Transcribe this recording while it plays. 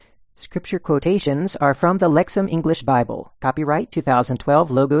Scripture quotations are from the Lexham English Bible. Copyright 2012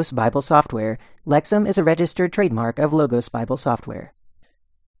 Logos Bible Software. Lexham is a registered trademark of Logos Bible Software.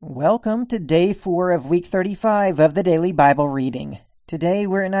 Welcome to Day 4 of Week 35 of the Daily Bible Reading. Today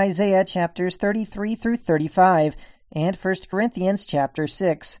we're in Isaiah chapters 33 through 35 and 1 Corinthians chapter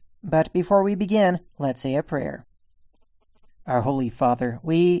 6. But before we begin, let's say a prayer. Our Holy Father,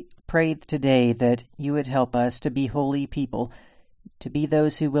 we pray today that you would help us to be holy people, to be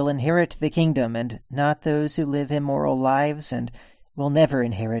those who will inherit the kingdom and not those who live immoral lives and will never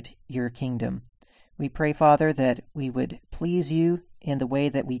inherit your kingdom. We pray, Father, that we would please you in the way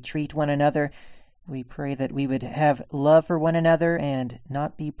that we treat one another. We pray that we would have love for one another and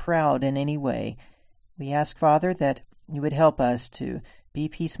not be proud in any way. We ask, Father, that you would help us to be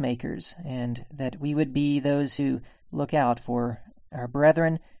peacemakers and that we would be those who look out for our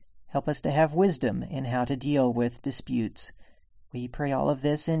brethren. Help us to have wisdom in how to deal with disputes. We pray all of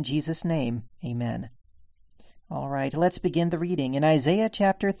this in Jesus' name. Amen. All right, let's begin the reading in Isaiah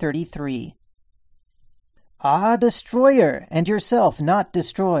chapter 33. Ah, destroyer, and yourself not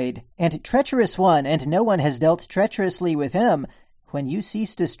destroyed, and treacherous one, and no one has dealt treacherously with him. When you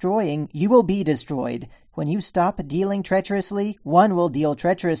cease destroying, you will be destroyed. When you stop dealing treacherously, one will deal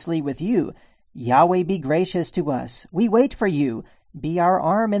treacherously with you. Yahweh, be gracious to us. We wait for you. Be our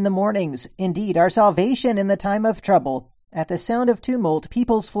arm in the mornings, indeed our salvation in the time of trouble. At the sound of tumult,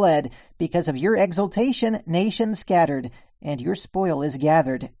 peoples fled. Because of your exultation, nations scattered, and your spoil is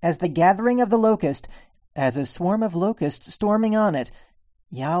gathered, as the gathering of the locust, as a swarm of locusts storming on it.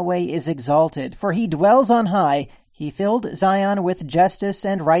 Yahweh is exalted, for he dwells on high. He filled Zion with justice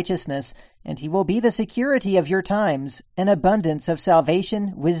and righteousness, and he will be the security of your times, an abundance of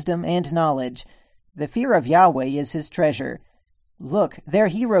salvation, wisdom, and knowledge. The fear of Yahweh is his treasure. Look, their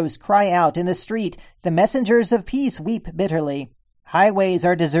heroes cry out in the street. The messengers of peace weep bitterly. Highways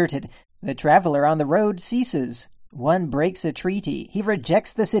are deserted. The traveler on the road ceases. One breaks a treaty. He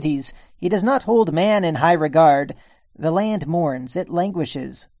rejects the cities. He does not hold man in high regard. The land mourns. It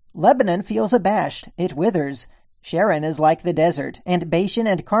languishes. Lebanon feels abashed. It withers. Sharon is like the desert, and Bashan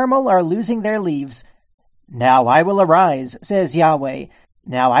and Carmel are losing their leaves. Now I will arise, says Yahweh.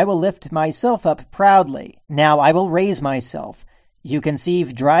 Now I will lift myself up proudly. Now I will raise myself. You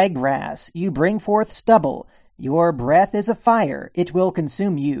conceive dry grass, you bring forth stubble. Your breath is a fire, it will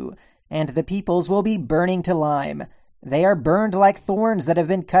consume you, and the peoples will be burning to lime. They are burned like thorns that have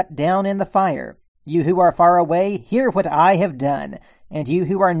been cut down in the fire. You who are far away, hear what I have done, and you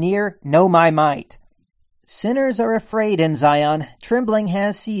who are near, know my might. Sinners are afraid in Zion, trembling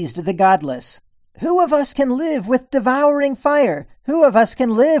has seized the godless. Who of us can live with devouring fire? Who of us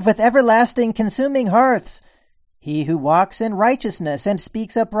can live with everlasting consuming hearths? He who walks in righteousness and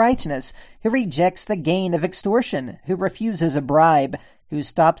speaks uprightness, who rejects the gain of extortion, who refuses a bribe, who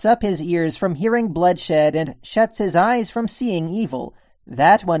stops up his ears from hearing bloodshed and shuts his eyes from seeing evil,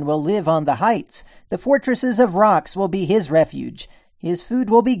 that one will live on the heights. The fortresses of rocks will be his refuge. His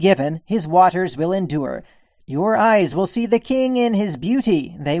food will be given, his waters will endure. Your eyes will see the king in his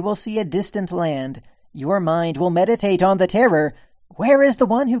beauty. They will see a distant land. Your mind will meditate on the terror. Where is the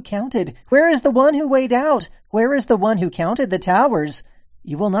one who counted? Where is the one who weighed out? Where is the one who counted the towers?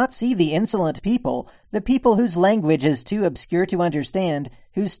 You will not see the insolent people, the people whose language is too obscure to understand,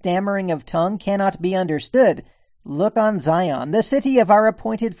 whose stammering of tongue cannot be understood. Look on Zion, the city of our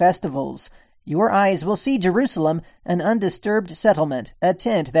appointed festivals. Your eyes will see Jerusalem, an undisturbed settlement, a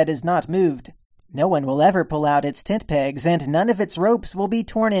tent that is not moved. No one will ever pull out its tent pegs, and none of its ropes will be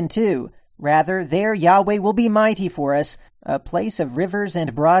torn in two. Rather, there Yahweh will be mighty for us, a place of rivers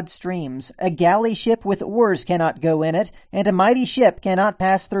and broad streams. A galley ship with oars cannot go in it, and a mighty ship cannot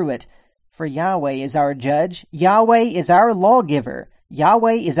pass through it. For Yahweh is our judge, Yahweh is our lawgiver,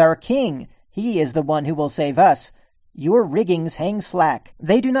 Yahweh is our king. He is the one who will save us. Your riggings hang slack.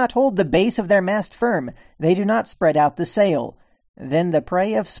 They do not hold the base of their mast firm. They do not spread out the sail. Then the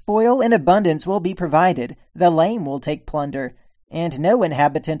prey of spoil in abundance will be provided. The lame will take plunder. And no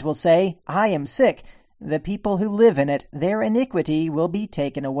inhabitant will say, I am sick. The people who live in it, their iniquity will be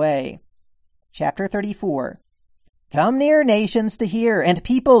taken away. Chapter 34. Come near, nations, to hear, and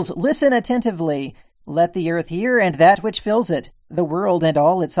peoples, listen attentively. Let the earth hear, and that which fills it, the world and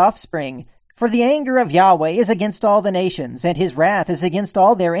all its offspring. For the anger of Yahweh is against all the nations, and his wrath is against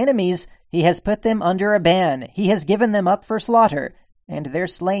all their enemies. He has put them under a ban. He has given them up for slaughter, and their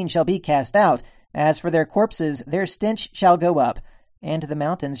slain shall be cast out. As for their corpses, their stench shall go up, and the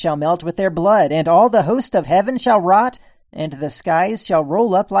mountains shall melt with their blood, and all the host of heaven shall rot, and the skies shall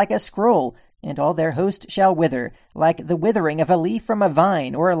roll up like a scroll, and all their host shall wither, like the withering of a leaf from a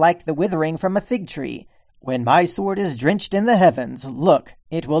vine, or like the withering from a fig tree. When my sword is drenched in the heavens, look,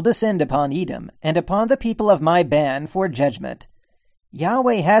 it will descend upon Edom, and upon the people of my ban for judgment.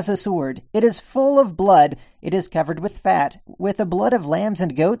 Yahweh has a sword. It is full of blood. It is covered with fat, with the blood of lambs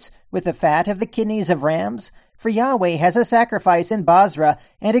and goats, with the fat of the kidneys of rams. For Yahweh has a sacrifice in Basra,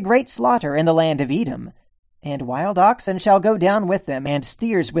 and a great slaughter in the land of Edom. And wild oxen shall go down with them, and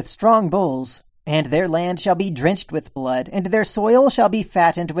steers with strong bulls. And their land shall be drenched with blood, and their soil shall be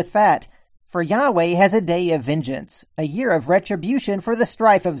fattened with fat. For Yahweh has a day of vengeance, a year of retribution for the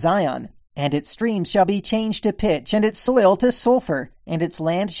strife of Zion. And its streams shall be changed to pitch, and its soil to sulfur, and its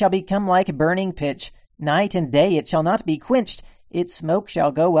land shall become like burning pitch. Night and day it shall not be quenched, its smoke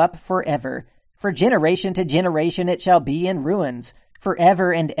shall go up forever. For generation to generation it shall be in ruins.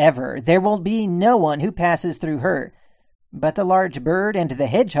 Forever and ever there will be no one who passes through her. But the large bird and the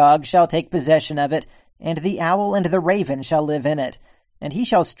hedgehog shall take possession of it, and the owl and the raven shall live in it. And he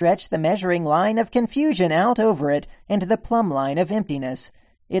shall stretch the measuring line of confusion out over it, and the plumb line of emptiness.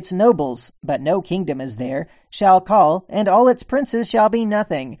 Its nobles, but no kingdom is there, shall call, and all its princes shall be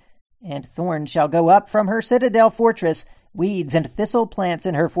nothing. And thorns shall go up from her citadel fortress, weeds and thistle plants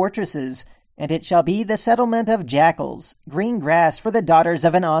in her fortresses. And it shall be the settlement of jackals, green grass for the daughters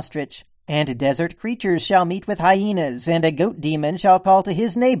of an ostrich. And desert creatures shall meet with hyenas, and a goat demon shall call to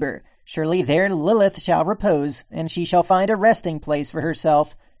his neighbor. Surely there Lilith shall repose, and she shall find a resting place for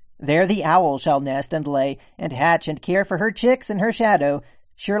herself. There the owl shall nest and lay, and hatch and care for her chicks in her shadow.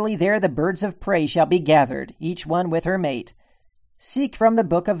 Surely there the birds of prey shall be gathered, each one with her mate. Seek from the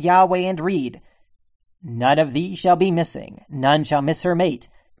book of Yahweh and read. None of these shall be missing, none shall miss her mate.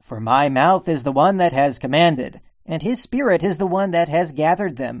 For my mouth is the one that has commanded, and his spirit is the one that has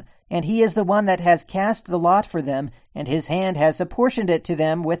gathered them, and he is the one that has cast the lot for them, and his hand has apportioned it to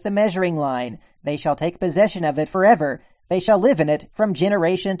them with the measuring line. They shall take possession of it forever. They shall live in it from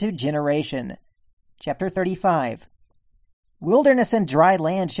generation to generation. Chapter 35. Wilderness and dry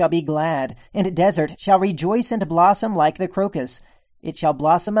land shall be glad, and desert shall rejoice and blossom like the crocus. It shall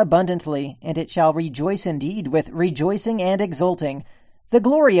blossom abundantly, and it shall rejoice indeed with rejoicing and exulting. The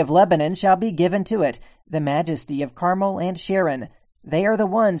glory of Lebanon shall be given to it, the majesty of Carmel and Sharon. They are the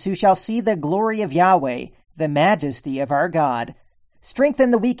ones who shall see the glory of Yahweh, the majesty of our God.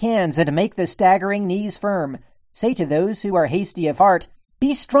 Strengthen the weak hands and make the staggering knees firm. Say to those who are hasty of heart,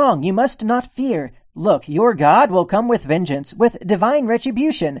 Be strong, you must not fear. Look, your God will come with vengeance, with divine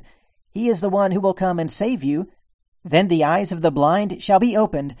retribution. He is the one who will come and save you. Then the eyes of the blind shall be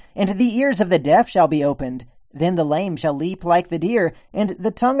opened, and the ears of the deaf shall be opened. Then the lame shall leap like the deer, and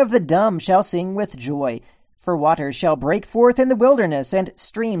the tongue of the dumb shall sing with joy. For waters shall break forth in the wilderness, and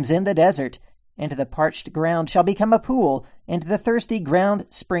streams in the desert. And the parched ground shall become a pool, and the thirsty ground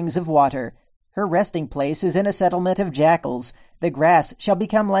springs of water. Her resting place is in a settlement of jackals. The grass shall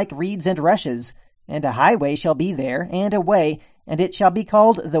become like reeds and rushes. And a highway shall be there, and a way, and it shall be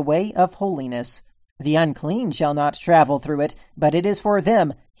called the way of holiness. The unclean shall not travel through it, but it is for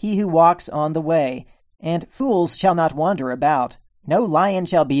them, he who walks on the way. And fools shall not wander about. No lion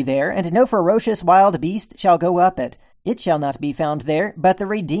shall be there, and no ferocious wild beast shall go up it. It shall not be found there, but the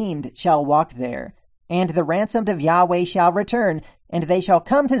redeemed shall walk there. And the ransomed of Yahweh shall return, and they shall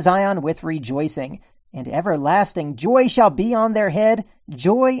come to Zion with rejoicing. And everlasting joy shall be on their head,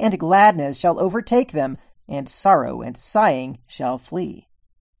 joy and gladness shall overtake them, and sorrow and sighing shall flee.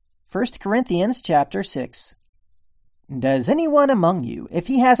 1 Corinthians chapter 6. Does anyone among you, if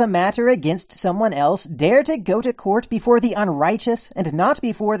he has a matter against someone else, dare to go to court before the unrighteous, and not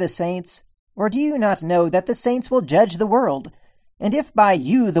before the saints? Or do you not know that the saints will judge the world? And if by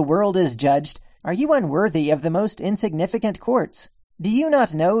you the world is judged, are you unworthy of the most insignificant courts? Do you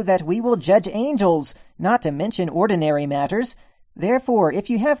not know that we will judge angels, not to mention ordinary matters? Therefore, if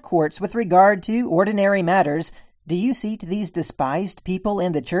you have courts with regard to ordinary matters, do you seat these despised people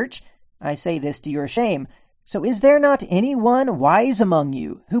in the church? I say this to your shame. So is there not any one wise among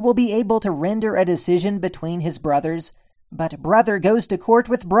you who will be able to render a decision between his brothers? But brother goes to court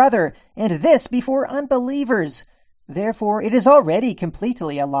with brother, and this before unbelievers. Therefore it is already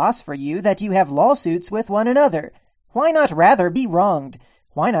completely a loss for you that you have lawsuits with one another. Why not rather be wronged?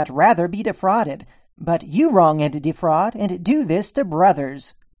 Why not rather be defrauded? But you wrong and defraud, and do this to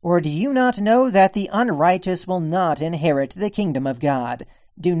brothers. Or do you not know that the unrighteous will not inherit the kingdom of God?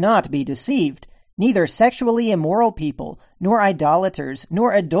 Do not be deceived. Neither sexually immoral people, nor idolaters,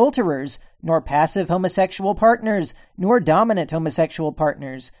 nor adulterers, nor passive homosexual partners, nor dominant homosexual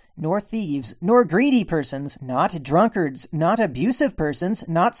partners, nor thieves, nor greedy persons, not drunkards, not abusive persons,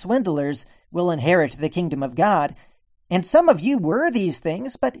 not swindlers, will inherit the kingdom of God. And some of you were these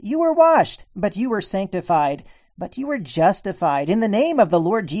things, but you were washed, but you were sanctified, but you are justified in the name of the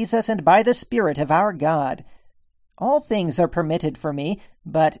Lord Jesus and by the Spirit of our God. All things are permitted for me,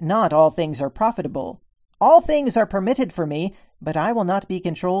 but not all things are profitable. All things are permitted for me, but I will not be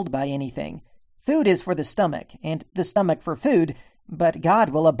controlled by anything. Food is for the stomach, and the stomach for food, but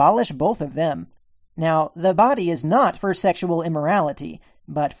God will abolish both of them. Now, the body is not for sexual immorality,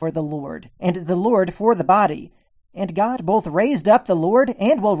 but for the Lord, and the Lord for the body. And God both raised up the Lord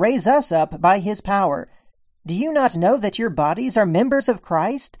and will raise us up by his power. Do you not know that your bodies are members of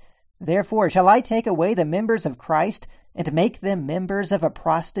Christ? Therefore shall I take away the members of Christ and make them members of a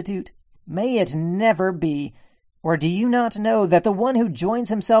prostitute? May it never be. Or do you not know that the one who joins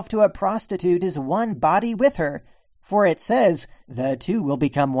himself to a prostitute is one body with her? For it says, the two will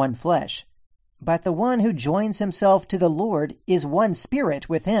become one flesh. But the one who joins himself to the Lord is one spirit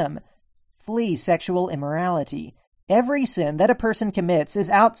with him. Flee sexual immorality. Every sin that a person commits is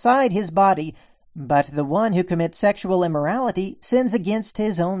outside his body, but the one who commits sexual immorality sins against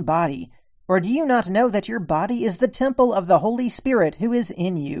his own body. Or do you not know that your body is the temple of the Holy Spirit who is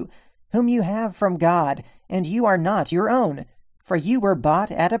in you, whom you have from God, and you are not your own? For you were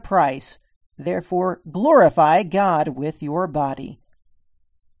bought at a price. Therefore glorify God with your body.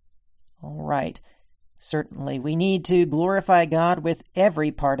 All right. Certainly, we need to glorify God with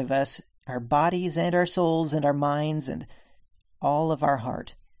every part of us, our bodies and our souls and our minds and all of our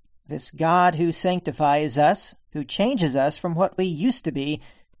heart. This God who sanctifies us, who changes us from what we used to be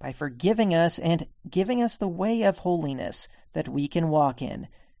by forgiving us and giving us the way of holiness that we can walk in.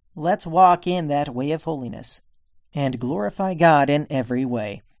 Let's walk in that way of holiness and glorify God in every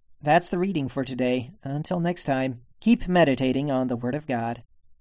way. That's the reading for today. Until next time, keep meditating on the Word of God.